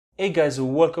Hey guys,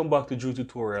 welcome back to Drew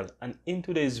Tutorial, and in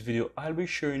today's video I'll be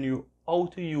showing you how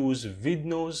to use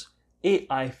Vidnoz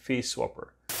AI Face Swapper.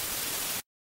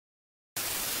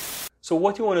 So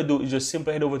what you want to do is just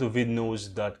simply head over to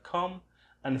vidnoz.com,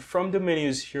 and from the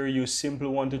menus here you simply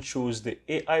want to choose the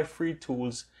AI free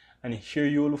tools, and here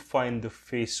you will find the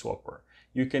Face Swapper.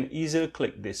 You can easily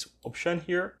click this option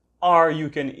here, or you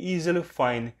can easily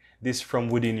find this from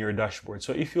within your dashboard.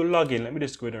 So if you log in, let me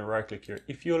just go ahead and right click here.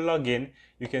 If you log in,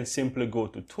 you can simply go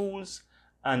to tools,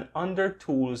 and under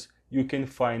tools you can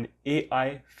find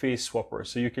AI Face Swapper.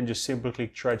 So you can just simply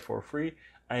click try it for free,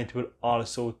 and it will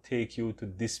also take you to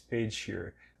this page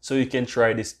here. So you can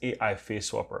try this AI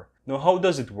Face Swapper. Now how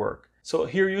does it work? So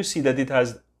here you see that it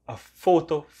has a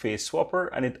photo face swapper,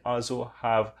 and it also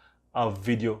have a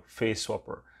video face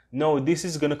swapper. Now this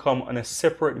is going to come on a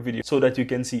separate video so that you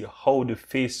can see how the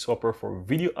face swapper for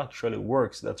video actually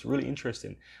works. That's really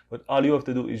interesting. But all you have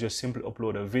to do is just simply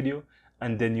upload a video,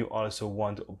 and then you also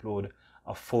want to upload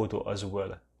a photo as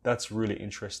well. That's really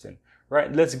interesting.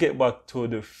 Right, let's get back to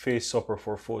the face swapper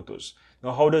for photos.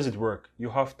 Now how does it work?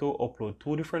 You have to upload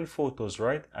two different photos,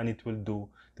 right? And it will do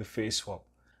the face swap.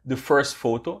 The first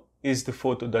photo is the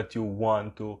photo that you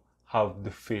want to have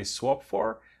the face swap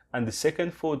for, and the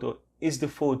second photo is the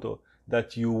photo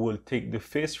that you will take the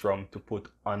face from to put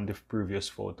on the previous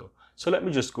photo. So let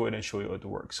me just go ahead and show you how it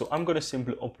works. So I'm going to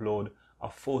simply upload a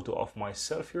photo of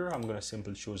myself here. I'm going to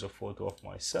simply choose a photo of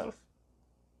myself.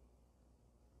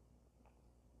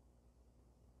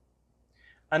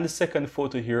 And the second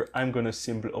photo here, I'm going to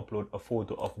simply upload a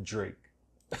photo of Drake.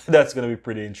 That's going to be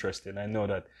pretty interesting, I know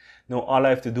that. Now all I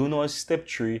have to do now is step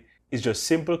 3 is just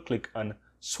simply click on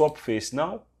swap face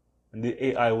now, and the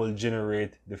AI will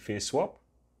generate the face swap.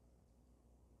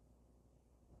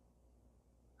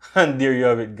 And there you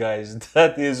have it, guys.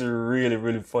 That is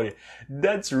really funny.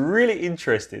 That's really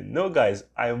interesting. No guys,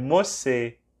 I must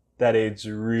say that it's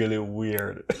really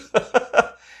weird.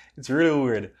 It's really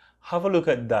weird. Have a look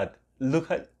at that.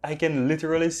 Look at, I can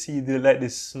literally see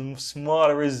this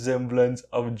small resemblance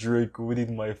of Drake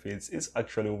within my face. It's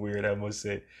actually weird, I must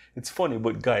say. It's funny,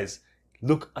 but guys,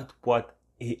 look at what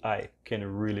AI can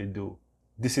really do.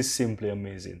 This is simply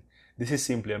amazing. This is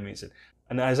simply amazing.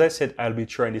 And as I said, I'll be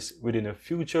trying this within a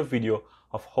future video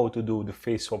of how to do the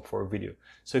face swap for a video.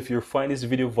 So if you find this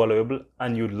video valuable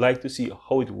and you'd like to see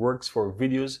how it works for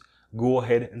videos, go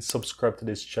ahead and subscribe to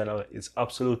this channel. It's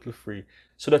absolutely free,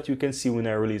 so that you can see when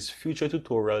I release future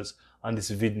tutorials on this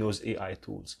Vidnoz AI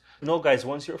tools. Now guys,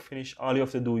 once you're finished, all you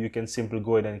have to do, you can simply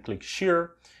go ahead and click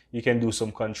share. You can do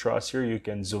some contrast here, you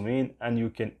can zoom in, and you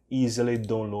can easily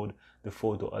download the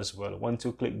photo as well. Once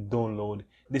you click download,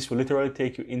 this will literally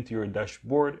take you into your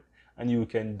dashboard, and you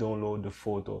can download the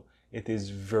photo. It is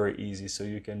very easy, so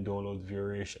you can download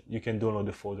variation. You can download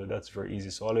the photo, that's very easy.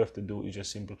 So all you have to do is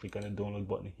just simply click on the download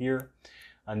button here,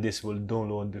 and this will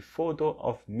download the photo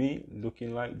of me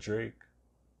looking like Drake.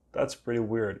 That's pretty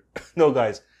weird. No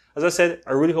guys, as I said,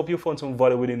 I really hope you found some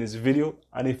value within this video,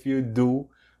 and if you do,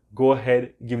 go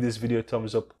ahead, give this video a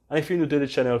thumbs up. And if you're new to the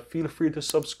channel, feel free to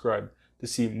subscribe to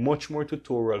see much more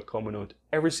tutorial coming out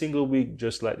every single week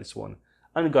just like this one.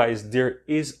 And guys, there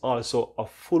is also a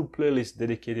full playlist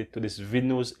dedicated to this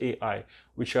Vidnoz AI,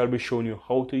 which I'll be showing you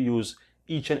how to use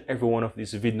each and every one of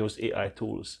these Vidnoz AI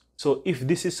tools. So if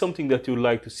this is something that you'd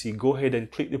like to see, go ahead and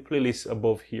click the playlist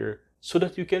above here so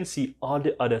that you can see all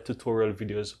the other tutorial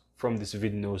videos from this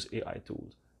Vidnoz AI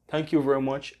tools. Thank you very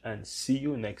much, and see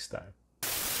you next time.